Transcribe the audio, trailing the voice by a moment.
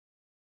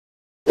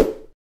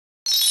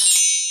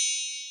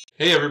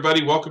Hey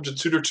everybody, welcome to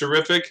Tutor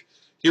Terrific.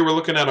 Here we're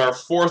looking at our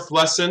fourth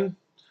lesson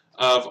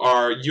of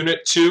our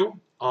Unit 2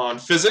 on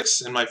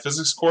physics in my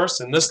physics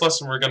course. In this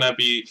lesson we're going to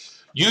be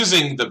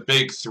using the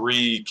big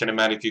three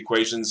kinematic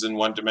equations in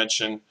one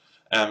dimension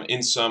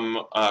in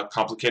some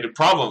complicated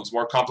problems,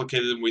 more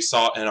complicated than we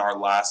saw in our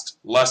last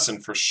lesson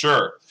for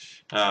sure,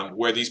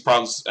 where these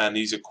problems and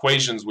these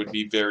equations would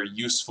be very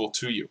useful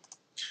to you.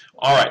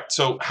 Alright,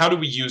 so how do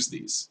we use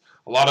these?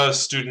 A lot of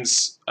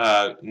students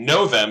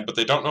know them, but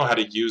they don't know how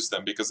to use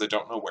them because they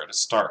don't know where to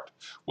start.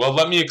 Well,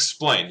 let me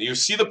explain. You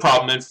see the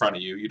problem in front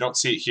of you. You don't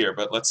see it here,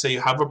 but let's say you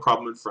have a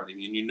problem in front of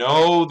you, and you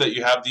know that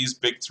you have these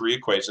big three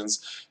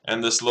equations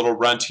and this little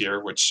runt here,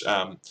 which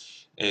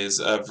is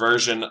a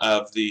version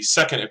of the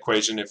second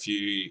equation if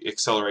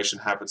acceleration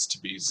happens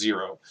to be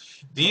 0.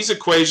 These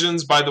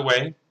equations, by the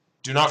way,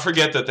 do not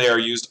forget that they are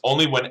used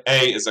only when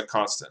a is a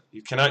constant.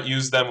 You cannot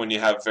use them when you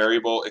have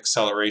variable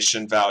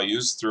acceleration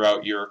values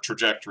throughout your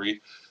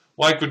trajectory,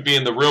 like would be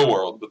in the real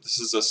world, but this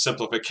is a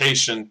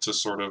simplification to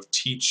sort of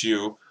teach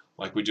you,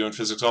 like we do in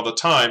physics all the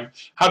time,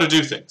 how to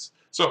do things.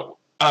 So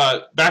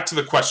back to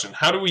the question,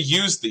 how do we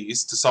use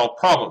these to solve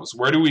problems?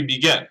 Where do we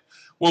begin?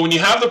 Well, when you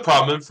have the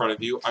problem in front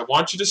of you, I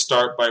want you to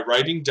start by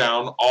writing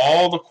down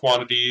all the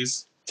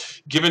quantities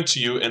given to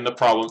you in the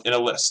problem in a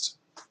list.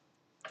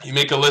 You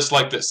make a list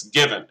like this,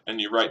 given, and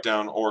you write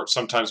down, or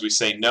sometimes we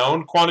say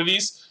known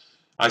quantities.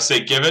 I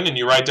say given, and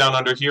you write down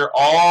under here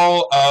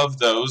all of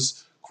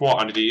those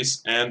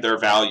quantities and their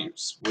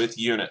values with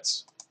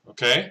units.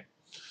 Okay?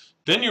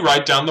 Then you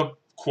write down the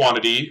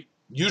quantity,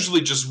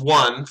 usually just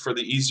one for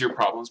the easier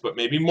problems, but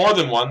maybe more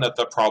than one that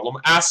the problem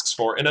asks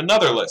for in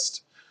another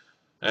list.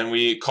 And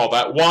we call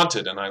that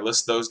wanted, and I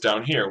list those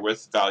down here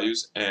with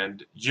values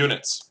and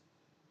units.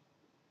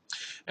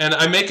 And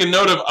I make a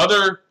note of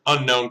other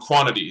unknown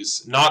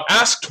quantities not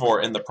asked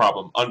for in the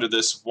problem under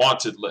this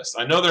wanted list.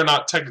 I know they're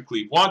not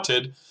technically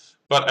wanted,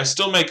 but I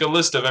still make a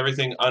list of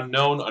everything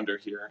unknown under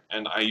here,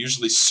 and I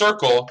usually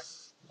circle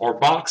or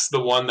box the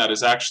one that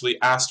is actually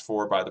asked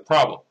for by the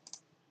problem,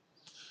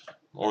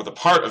 or the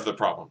part of the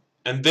problem.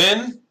 And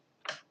then,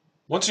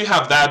 once you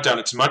have that done,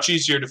 it's much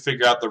easier to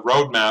figure out the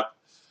roadmap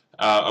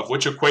of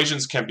which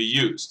equations can be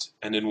used,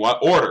 and in what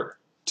order,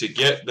 to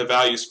get the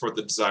values for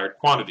the desired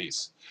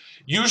quantities.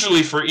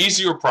 Usually for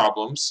easier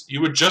problems,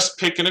 you would just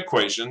pick an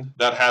equation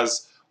that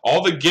has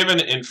all the given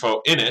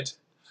info in it,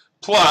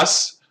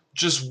 plus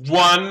just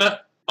one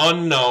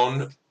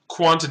unknown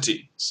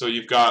quantity. So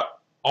you've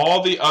got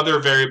all the other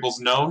variables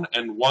known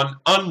and one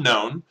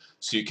unknown,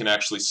 so you can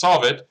actually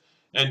solve it.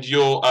 And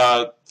you'll,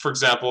 for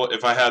example,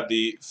 if I had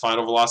the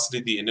final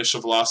velocity, the initial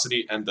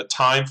velocity, and the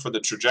time for the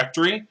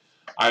trajectory,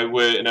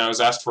 and I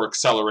was asked for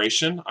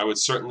acceleration, I would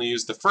certainly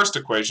use the first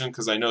equation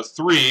because I know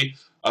 3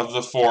 of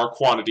the 4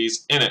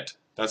 quantities in it.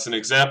 That's an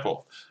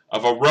example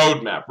of a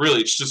roadmap.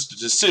 Really, it's just a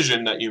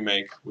decision that you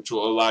make which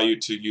will allow you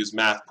to use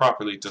math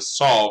properly to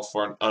solve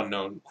for an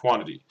unknown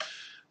quantity.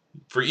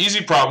 For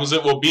easy problems,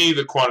 it will be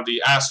the quantity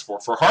asked for.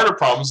 For harder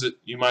problems,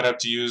 you might have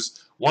to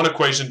use one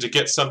equation to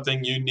get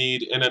something you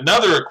need in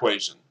another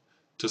equation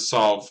to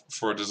solve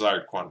for a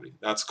desired quantity.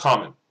 That's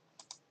common.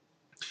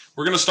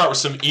 We're going to start with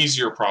some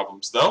easier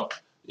problems, though,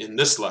 in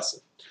this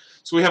lesson.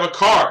 So we have a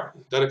car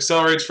that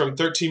accelerates from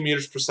 13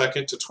 meters per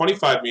second to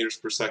 25 meters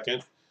per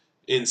second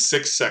in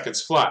 6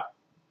 seconds flat.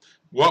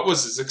 What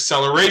was its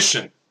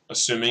acceleration,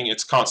 assuming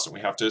it's constant? We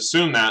have to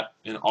assume that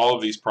in all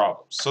of these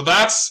problems. So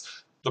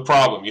that's the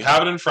problem. You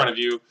have it in front of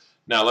you.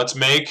 Now let's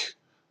make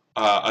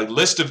a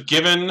list of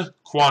given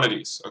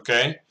quantities.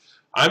 Okay,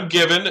 I'm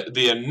given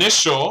the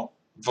initial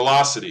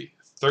velocity,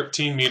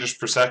 13 meters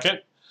per second.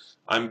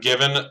 I'm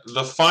given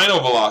the final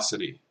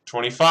velocity,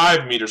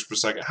 25 meters per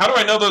second. How do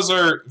I know those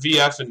are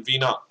VF and V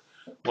naught?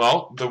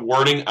 Well, the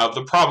wording of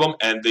the problem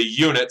and the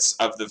units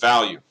of the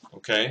value.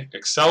 Okay,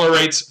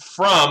 accelerates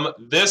from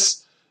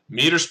this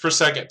meters per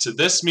second to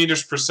this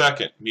meters per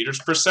second. Meters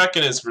per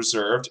second is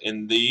reserved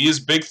in these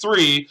big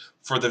three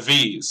for the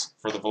V's,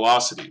 for the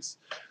velocities.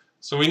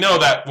 So we know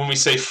that when we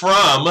say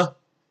from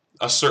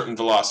a certain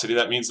velocity,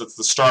 that means that's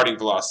the starting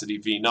velocity,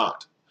 V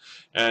naught.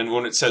 And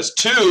when it says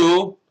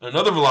to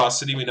another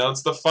velocity, we know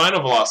it's the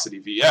final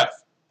velocity, VF.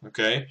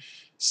 Okay,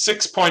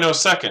 6.0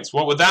 seconds.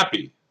 What would that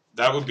be?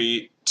 That would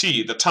be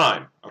t, the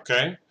time.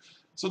 Okay,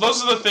 so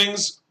those are the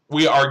things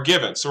we are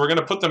given. So we're going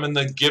to put them in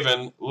the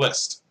given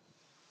list,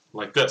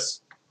 like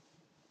this.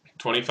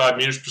 25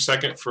 meters per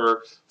second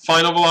for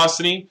final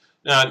velocity.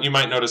 You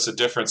might notice a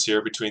difference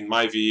here between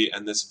my V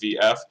and this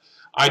VF.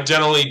 I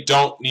generally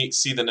don't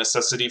see the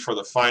necessity for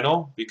the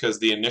final because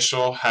the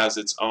initial has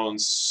its own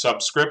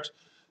subscript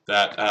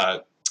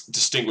that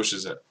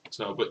distinguishes it.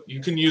 So, but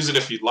you can use it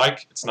if you'd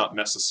like. It's not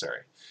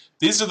necessary.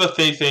 These are the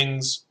three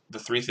things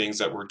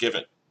that we're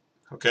given.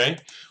 Okay,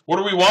 what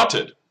are we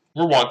wanted?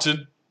 We're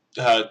wanted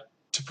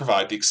to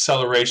provide the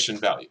acceleration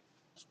value.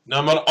 Now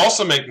I'm going to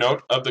also make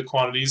note of the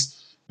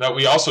quantities that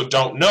we also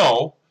don't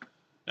know,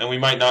 and we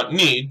might not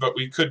need, but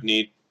we could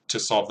need to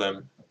solve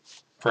them,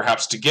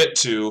 perhaps to get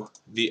to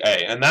the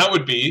A, and that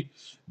would be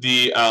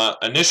the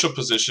initial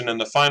position and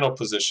the final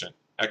position,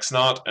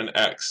 x0 and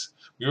x.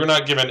 We were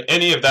not given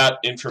any of that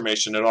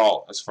information at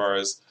all as far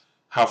as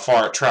how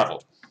far it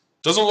traveled.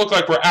 Doesn't look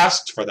like we're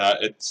asked for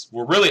that.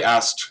 We're really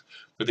asked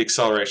for the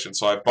acceleration,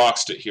 so I've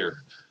boxed it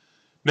here.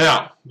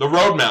 Now, the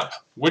roadmap.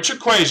 Which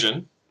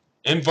equation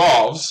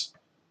involves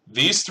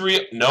these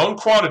three known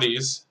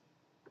quantities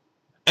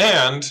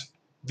and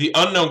the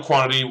unknown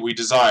quantity we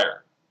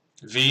desire?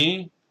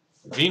 V,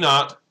 V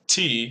naught,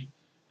 T,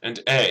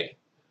 and A.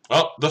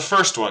 Well, the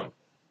first one.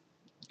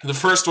 The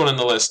first one in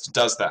the list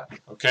does that,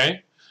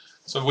 okay?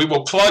 So we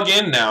will plug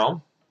in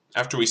now,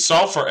 after we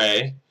solve for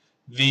A,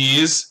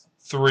 these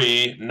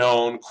three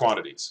known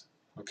quantities,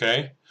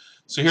 okay?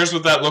 So here's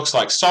what that looks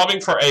like. Solving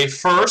for A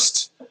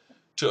first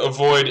to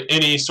avoid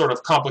any sort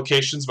of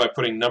complications by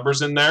putting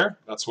numbers in there.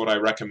 That's what I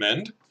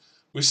recommend.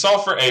 We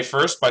solve for A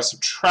first by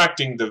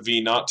subtracting the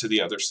V naught to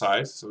the other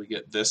side, so we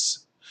get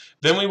this.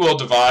 Then we will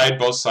divide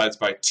both sides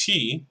by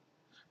T,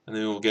 and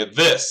then we'll get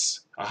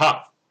this.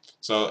 Aha!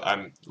 So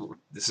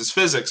this is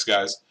physics,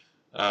 guys.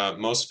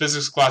 Most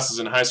physics classes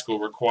in high school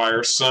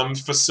require some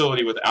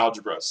facility with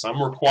algebra.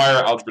 Some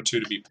require Algebra 2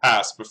 to be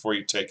passed before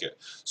you take it.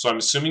 So I'm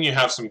assuming you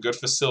have some good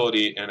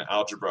facility in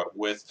algebra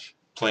with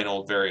plain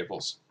old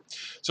variables.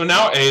 So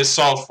now A is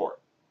solved for.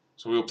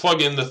 So we will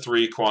plug in the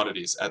three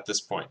quantities at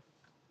this point.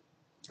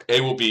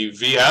 A will be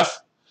VF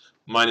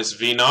minus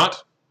V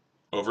naught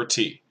over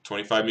T.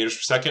 25 meters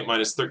per second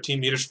minus 13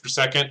 meters per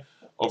second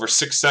over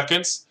 6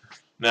 seconds.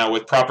 Now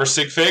with proper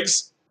sig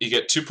figs, you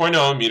get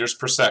 2.0 meters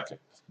per second,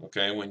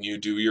 okay, when you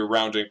do your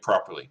rounding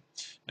properly.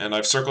 And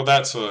I've circled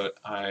that so that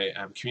I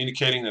am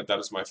communicating that that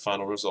is my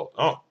final result.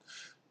 Oh,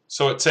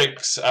 so it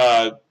takes,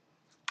 and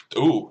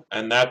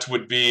that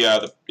would be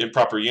the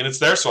improper units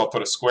there, so I'll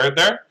put a squared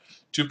there.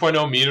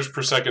 2.0 meters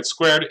per second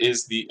squared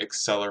is the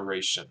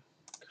acceleration.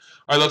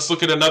 All right, let's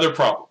look at another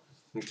problem.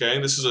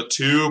 Okay, this is a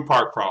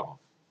two-part problem.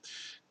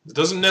 It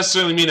doesn't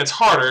necessarily mean it's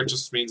harder, it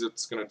just means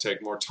it's going to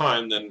take more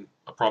time than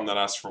a problem that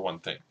asks for one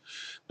thing.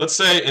 Let's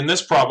say in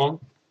this problem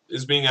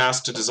is being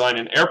asked to design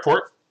an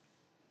airport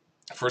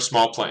for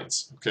small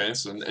planes. Okay,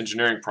 so an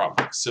engineering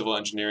problem, civil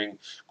engineering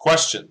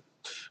question.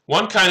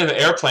 One kind of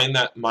airplane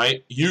that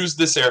might use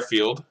this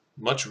airfield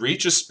must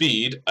reach a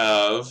speed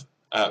of,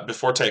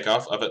 before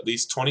takeoff, of at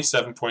least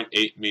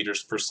 27.8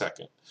 meters per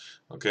second.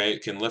 Okay,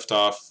 it can lift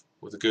off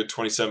with a good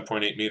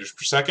 27.8 meters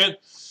per second,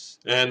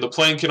 and the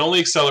plane can only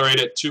accelerate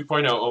at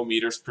 2.00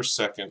 meters per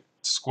second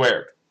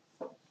squared.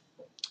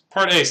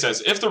 Part A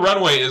says, if the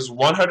runway is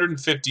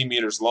 150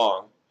 meters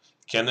long,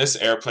 can this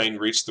airplane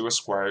reach the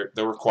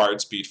required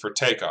speed for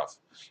takeoff?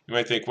 You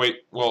might think,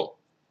 wait, well,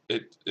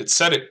 it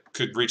said it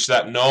could reach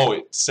that. No,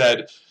 it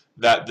said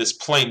that this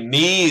plane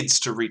needs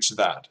to reach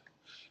that.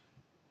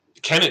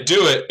 Can it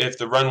do it if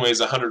the runway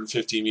is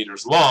 150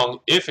 meters long,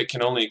 if it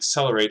can only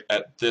accelerate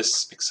at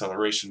this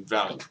acceleration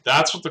value?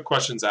 That's what the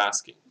question's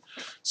asking.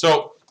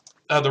 So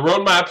the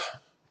roadmap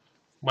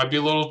might be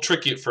a little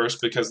tricky at first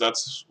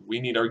because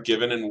we need our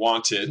given and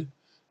wanted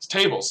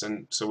tables,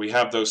 and so we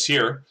have those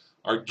here.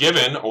 Our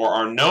given or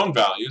our known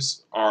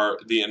values are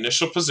the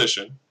initial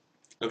position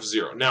of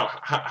 0. Now,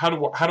 how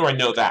do I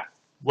know that?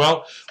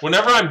 Well,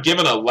 whenever I'm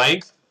given a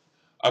length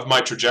of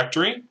my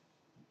trajectory,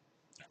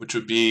 which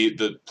would be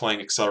the plane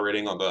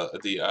accelerating on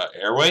the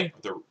airway,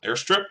 the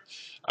airstrip,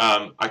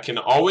 I can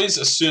always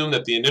assume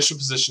that the initial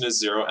position is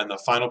 0 and the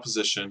final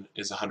position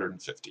is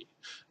 150.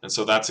 And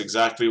so that's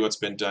exactly what's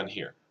been done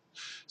here.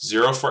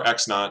 0 for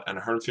x naught and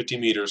 150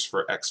 meters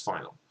for x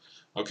final.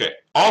 Okay,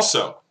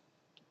 also,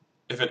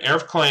 if an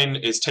airplane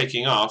is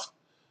taking off,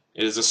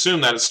 it is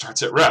assumed that it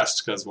starts at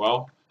rest because,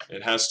 well,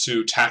 it has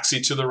to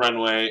taxi to the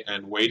runway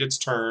and wait its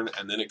turn,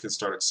 and then it can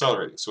start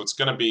accelerating. So it's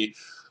going to be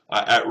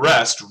at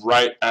rest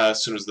right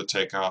as soon as the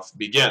takeoff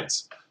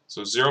begins.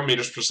 So 0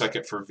 meters per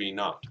second for V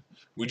naught.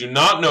 We do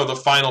not know the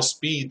final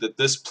speed that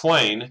this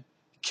plane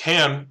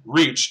can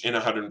reach in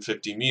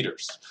 150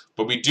 meters,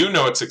 but we do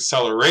know its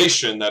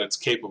acceleration that it's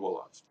capable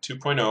of,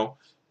 2.0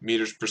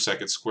 meters per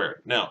second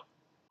squared. Now,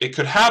 it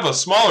could have a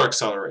smaller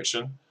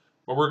acceleration,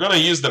 but we're going to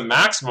use the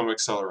maximum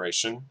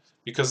acceleration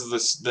because of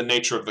the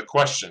nature of the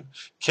question.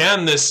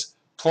 Can this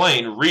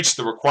plane reach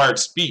the required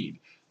speed?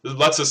 This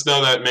lets us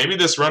know that maybe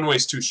this runway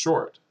is too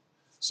short.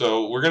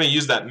 So we're going to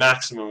use that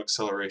maximum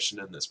acceleration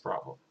in this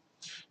problem.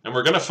 And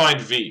we're going to find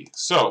V.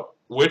 So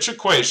which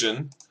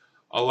equation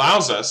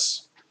allows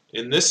us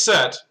in this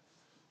set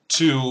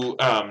to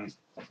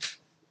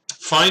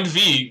find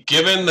V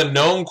given the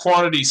known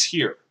quantities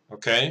here?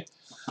 Okay,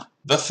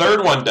 the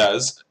third one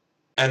does,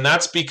 and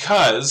that's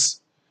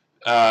because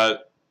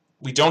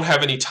we don't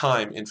have any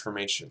time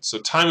information. So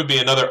time would be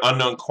another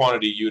unknown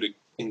quantity you'd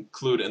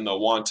include in the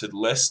wanted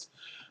list,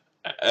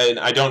 and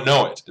I don't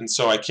know it, and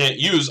so I can't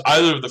use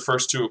either of the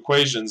first two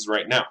equations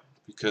right now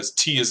because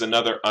t is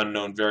another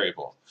unknown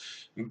variable.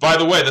 And by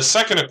the way, the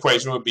second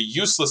equation would be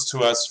useless to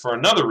us for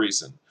another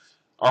reason.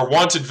 Our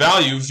wanted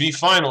value, V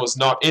final, is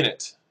not in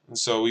it, and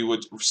so we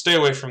would stay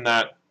away from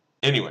that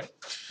anyway.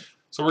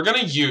 So we're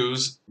going to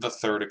use the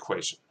third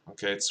equation.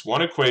 Okay, it's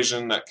one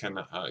equation that can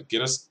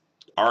get us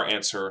our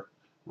answer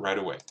right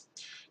away.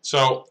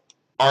 So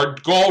our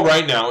goal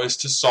right now is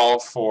to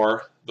solve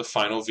for the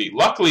final v.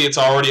 Luckily, it's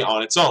already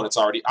on its own. It's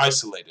already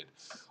isolated.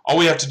 All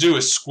we have to do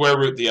is square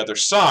root the other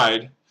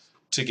side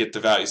to get the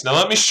values. Now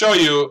let me show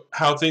you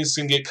how things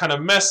can get kind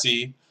of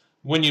messy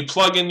when you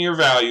plug in your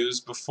values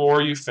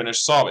before you finish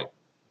solving.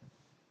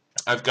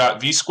 I've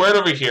got v squared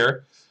over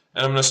here,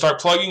 and I'm going to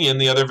start plugging in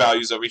the other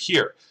values over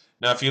here.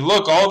 Now if you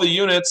look, all the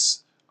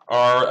units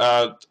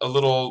are a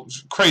little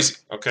crazy,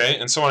 okay?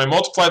 And so when I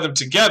multiply them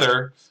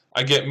together,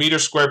 I get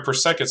meters squared per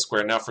second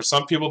squared. Now for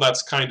some people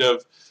that's kind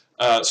of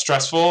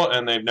stressful,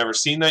 and they've never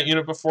seen that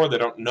unit before. They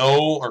don't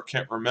know or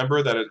can't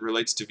remember that it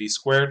relates to v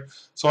squared.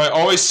 So I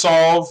always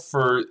solve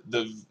for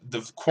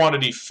the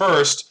quantity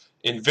first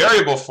in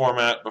variable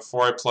format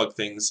before I plug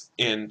things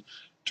in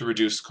to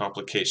reduce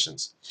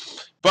complications.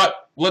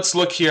 But let's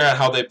look here at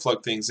how they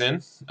plug things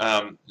in.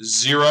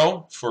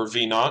 0 for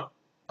v naught,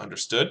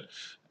 understood,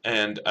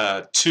 and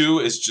 2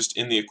 is just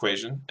in the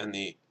equation, and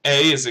the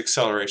a is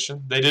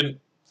acceleration. They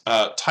didn't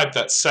type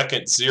that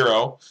second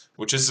 0,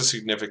 which is a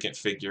significant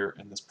figure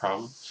in this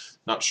problem.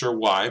 Not sure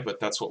why, but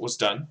that's what was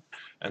done.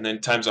 And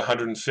then times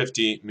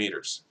 150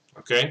 meters,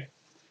 okay?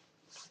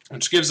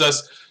 Which gives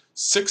us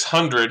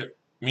 600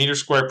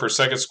 meters squared per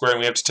second squared, and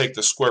we have to take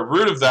the square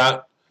root of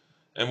that,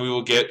 and we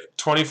will get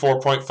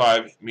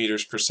 24.5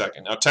 meters per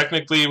second. Now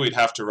technically we'd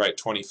have to write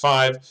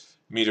 25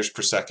 meters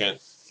per second,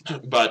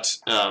 but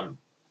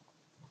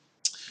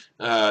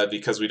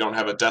because we don't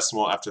have a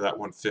decimal after that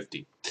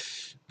 150.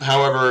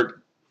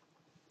 However,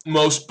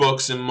 most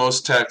books and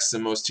most texts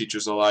and most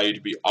teachers allow you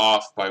to be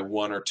off by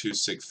 1 or 2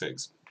 sig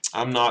figs.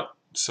 I'm not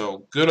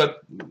so good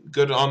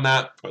on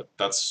that, but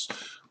that's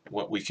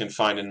what we can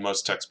find in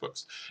most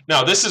textbooks.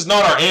 Now, this is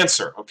not our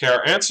answer. Okay,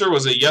 our answer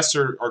was a yes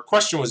or our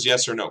question was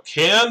yes or no.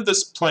 Can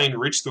this plane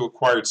reach the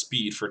required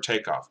speed for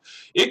takeoff?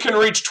 It can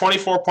reach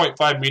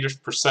 24.5 meters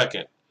per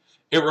second.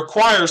 It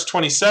requires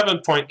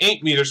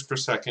 27.8 meters per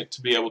second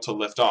to be able to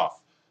lift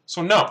off.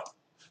 So no,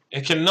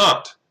 it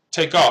cannot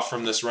take off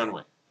from this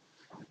runway.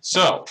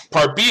 So,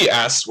 part B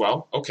asks,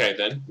 well, okay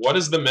then, what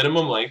is the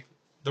minimum length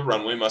the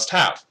runway must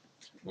have?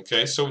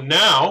 Okay, so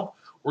now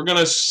we're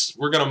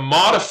gonna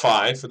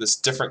modify for this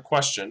different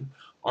question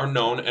our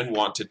known and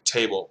wanted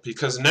table,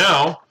 because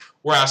now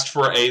we're asked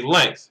for a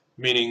length,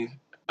 meaning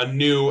a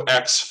new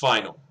x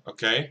final.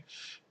 Okay,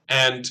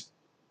 and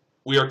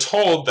we are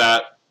told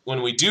that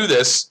when we do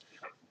this,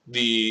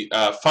 the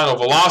final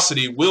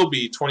velocity will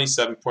be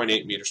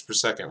 27.8 meters per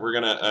second. We're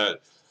gonna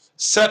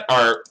set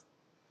our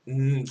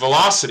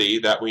velocity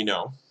that we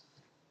know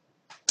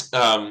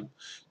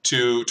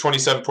to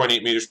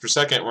 27.8 meters per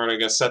second. We're going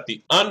to set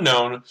the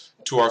unknown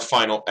to our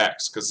final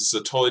x, because this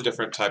is a totally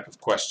different type of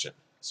question.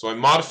 So I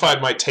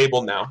modified my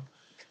table now,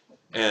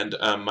 and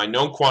my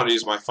known quantity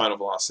is my final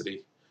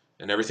velocity,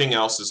 and everything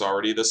else is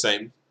already the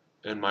same,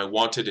 and my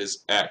wanted is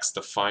x,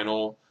 the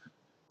final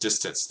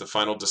distance, the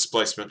final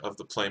displacement of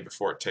the plane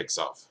before it takes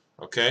off.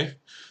 Okay?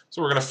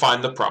 So we're going to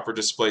find the proper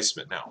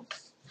displacement now.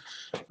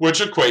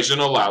 Which equation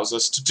allows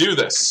us to do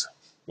this?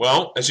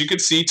 Well, as you can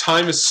see,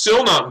 time is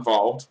still not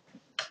involved,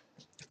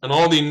 and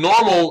all the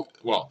normal,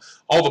 well,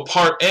 all the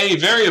part A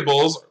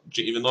variables,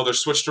 even though they're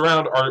switched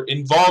around, are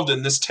involved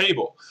in this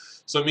table.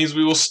 So it means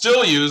we will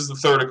still use the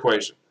third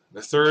equation,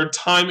 the third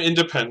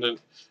time-independent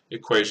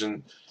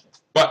equation,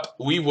 but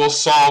we will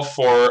solve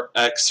for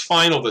x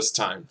final this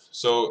time.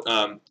 So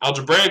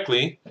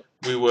algebraically,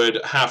 we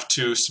would have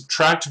to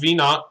subtract v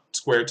naught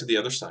squared to the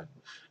other side,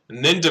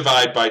 and then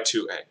divide by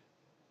 2a.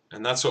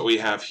 And that's what we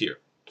have here.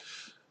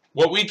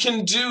 What we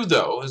can do,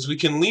 though, is we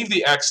can leave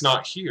the x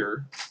naught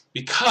here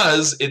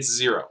because it's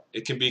 0.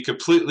 It can be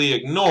completely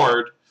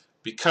ignored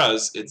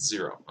because it's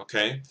 0.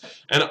 Okay?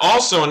 And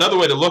also, another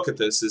way to look at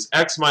this is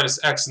x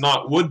minus x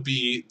naught would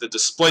be the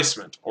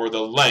displacement, or the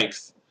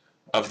length,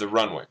 of the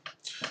runway.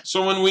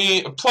 So when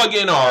we plug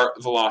in our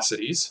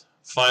velocities,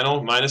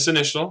 final minus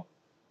initial,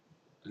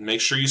 and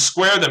make sure you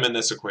square them in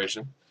this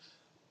equation,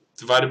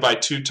 divided by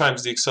 2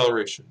 times the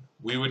acceleration,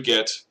 we would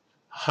get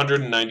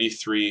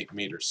 193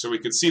 meters. So we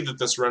could see that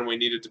this runway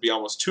needed to be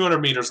almost 200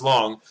 meters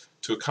long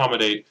to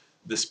accommodate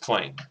this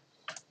plane.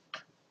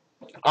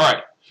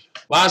 Alright,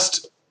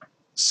 last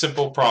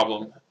simple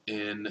problem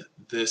in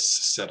this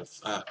set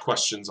of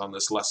questions on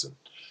this lesson.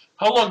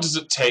 How long does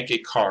it take a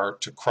car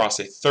to cross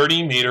a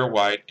 30-meter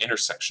wide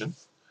intersection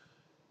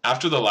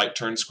after the light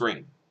turns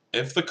green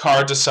if the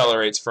car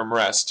decelerates from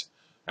rest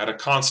at a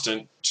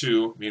constant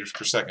 2 meters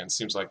per second?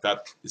 Seems like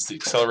that is the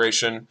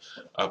acceleration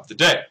of the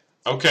day.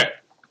 Okay.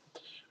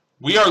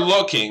 We are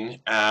looking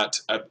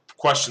at a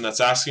question that's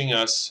asking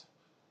us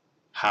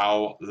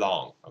how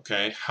long,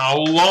 okay? How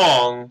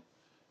long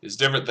is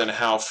different than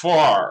how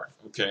far,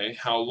 okay?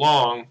 How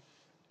long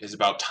is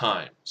about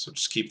time, so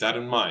just keep that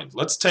in mind.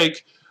 Let's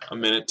take a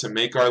minute to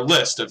make our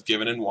list of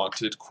given and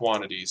wanted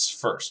quantities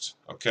first,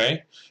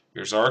 okay?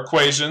 Here's our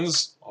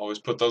equations. Always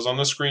put those on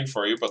the screen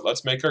for you, but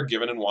let's make our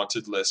given and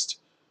wanted list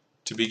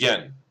to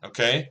begin,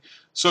 okay?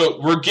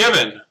 So we're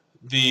given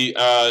the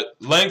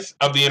length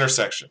of the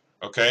intersection,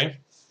 okay?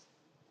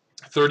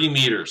 30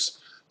 meters.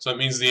 So it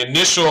means the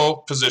initial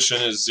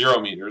position is 0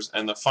 meters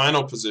and the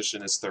final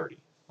position is 30.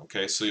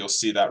 Okay, so you'll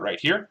see that right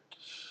here.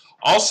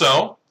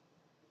 Also,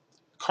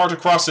 car to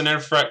cross an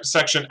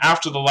intersection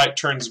after the light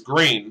turns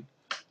green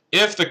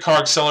if the car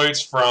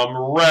accelerates from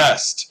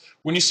rest.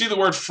 When you see the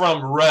word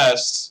from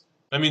rest,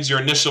 that means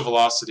your initial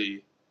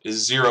velocity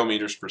is 0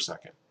 meters per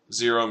second.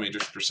 0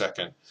 meters per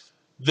second.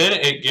 Then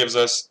it gives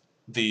us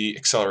the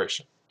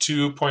acceleration,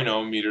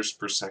 2.0 meters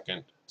per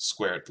second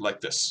squared,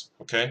 like this.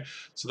 Okay,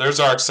 so there's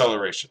our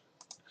acceleration.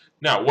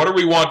 Now, what are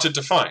we wanted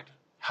to find?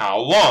 How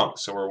long?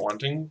 So we're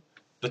wanting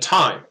the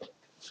time.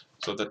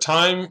 So the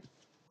time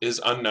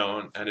is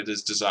unknown and it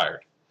is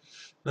desired.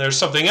 There's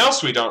something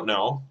else we don't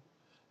know,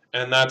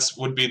 and that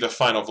would be the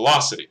final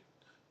velocity.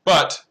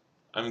 But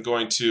I'm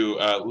going to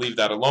leave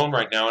that alone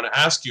right now and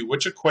ask you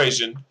which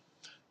equation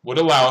would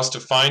allow us to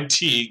find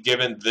t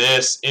given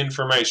this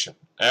information.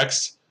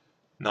 X,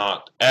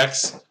 naught,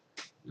 x,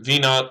 v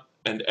naught,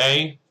 and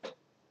a.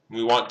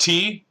 We want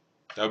t.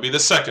 That would be the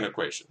second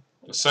equation.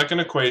 The second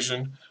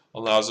equation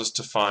allows us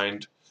to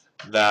find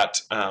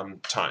that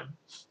time.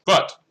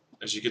 But,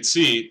 as you can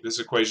see, this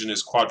equation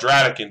is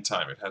quadratic in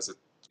time. It has a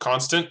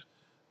constant,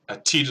 a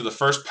t to the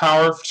first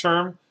power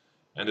term,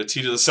 and a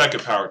t to the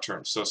second power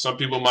term. So some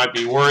people might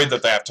be worried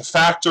that they have to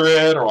factor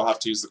it, or will have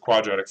to use the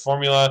quadratic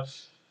formula.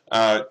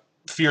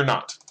 Fear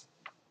not.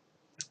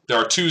 There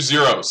are two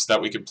zeros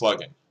that we can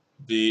plug in.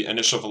 The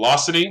initial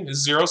velocity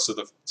is 0, so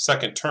the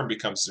second term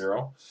becomes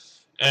 0.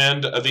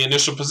 And the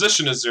initial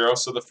position is 0,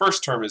 so the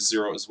first term is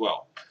 0 as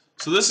well.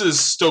 So this is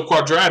still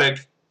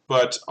quadratic,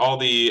 but all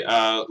the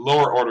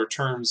lower order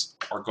terms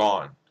are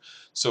gone.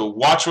 So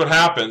watch what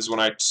happens when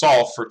I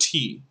solve for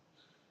t.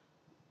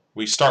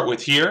 We start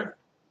with here.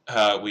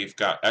 We've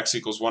got x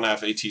equals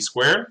 1/2 at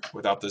squared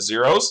without the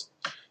zeros.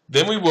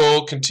 Then we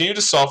will continue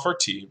to solve for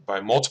t by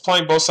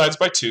multiplying both sides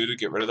by 2 to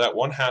get rid of that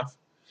 1/2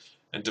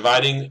 and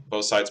dividing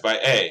both sides by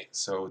a.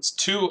 So it's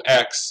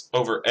 2x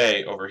over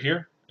a over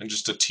here and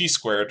just a t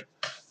squared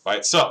by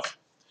itself.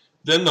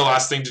 Then the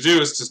last thing to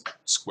do is to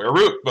square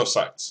root both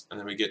sides. And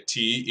then we get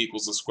t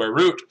equals the square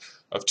root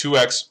of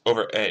 2x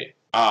over a.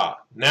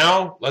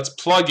 Now let's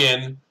plug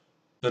in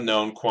the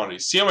known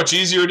quantities. See how much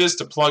easier it is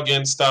to plug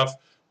in stuff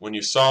when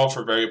you solve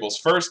for variables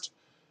first?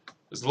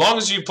 As long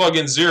as you plug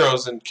in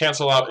zeros and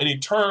cancel out any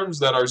terms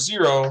that are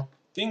 0,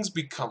 things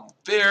become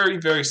very,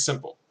 very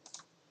simple.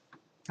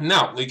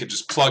 Now, we could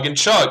just plug and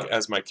chug,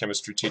 as my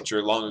chemistry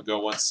teacher long ago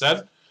once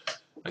said.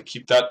 I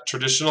keep that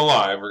tradition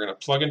alive. We're going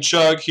to plug and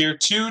chug here.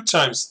 2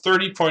 times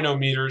 30.0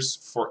 meters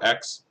for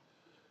x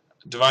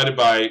divided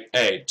by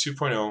a,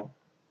 2.0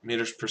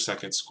 meters per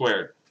second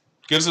squared.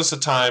 Gives us a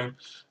time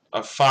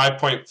of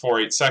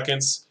 5.48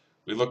 seconds.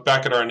 We look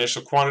back at our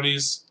initial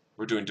quantities.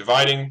 We're doing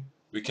dividing.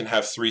 We can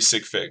have 3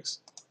 sig figs.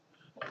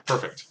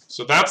 Perfect.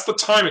 So that's the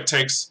time it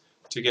takes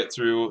to get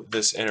through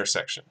this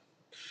intersection.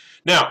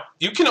 Now,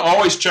 you can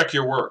always check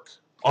your work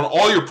on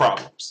all your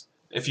problems.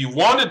 If you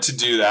wanted to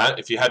do that,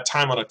 if you had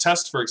time on a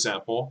test, for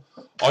example,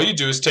 all you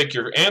do is take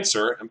your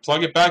answer and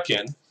plug it back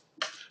in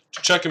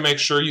to check and make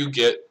sure you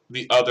get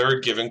the other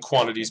given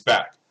quantities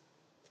back.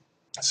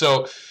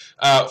 So,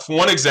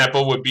 one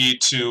example would be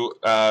to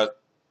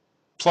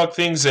plug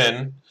things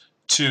in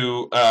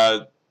to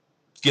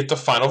get the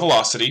final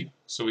velocity.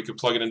 So we could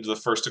plug it into the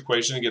first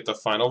equation and get the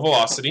final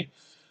velocity,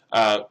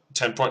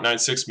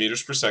 10.96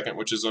 meters per second,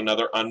 which is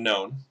another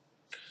unknown.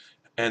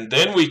 And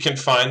then we can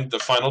find the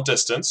final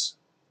distance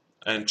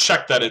and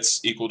check that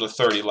it's equal to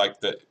 30 like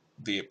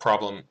the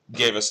problem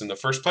gave us in the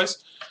first place.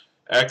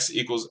 X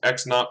equals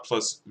x naught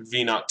plus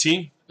v naught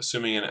t,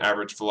 assuming an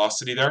average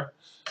velocity there.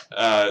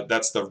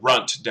 That's the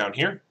runt down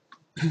here.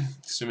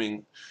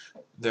 Assuming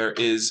there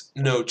is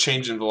no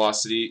change in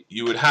velocity,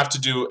 you would have to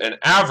do an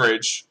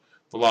average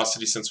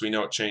velocity since we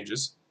know it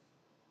changes,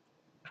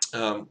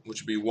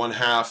 which would be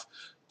 1/2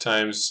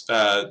 times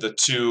the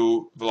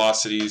two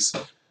velocities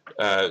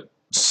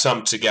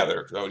summed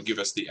together. That would give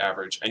us the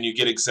average, and you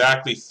get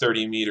exactly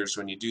 30 meters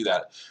when you do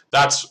that.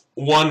 That's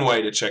one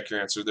way to check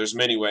your answer. There's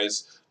many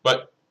ways,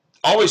 but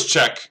always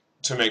check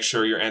to make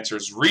sure your answer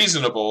is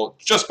reasonable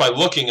just by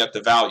looking at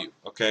the value.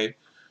 Okay,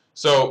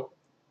 so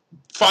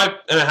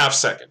 5.5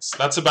 seconds.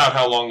 That's about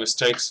how long this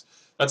takes.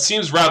 That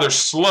seems rather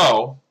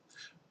slow,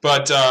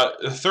 but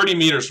 30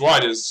 meters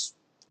wide is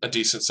a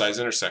decent sized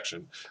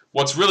intersection.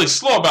 What's really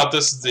slow about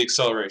this is the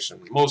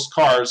acceleration. Most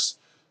cars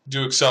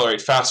do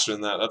accelerate faster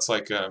than that. That's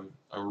like a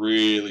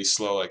really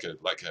slow, like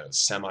a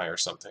semi or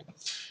something.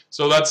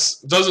 So that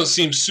doesn't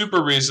seem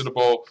super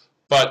reasonable,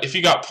 but if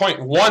you got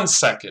 0.1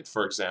 second,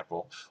 for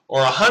example,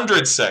 or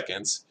 100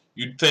 seconds,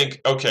 you'd think,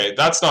 okay,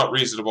 that's not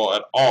reasonable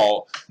at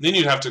all. Then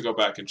you'd have to go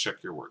back and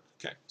check your work.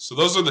 Okay, so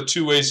those are the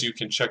two ways you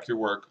can check your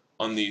work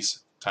on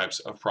these types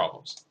of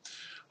problems.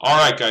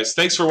 Alright guys,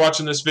 thanks for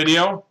watching this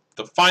video.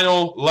 The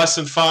final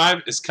lesson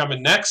 5 is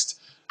coming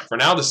next. For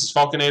now, this is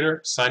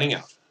Falconator signing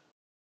out.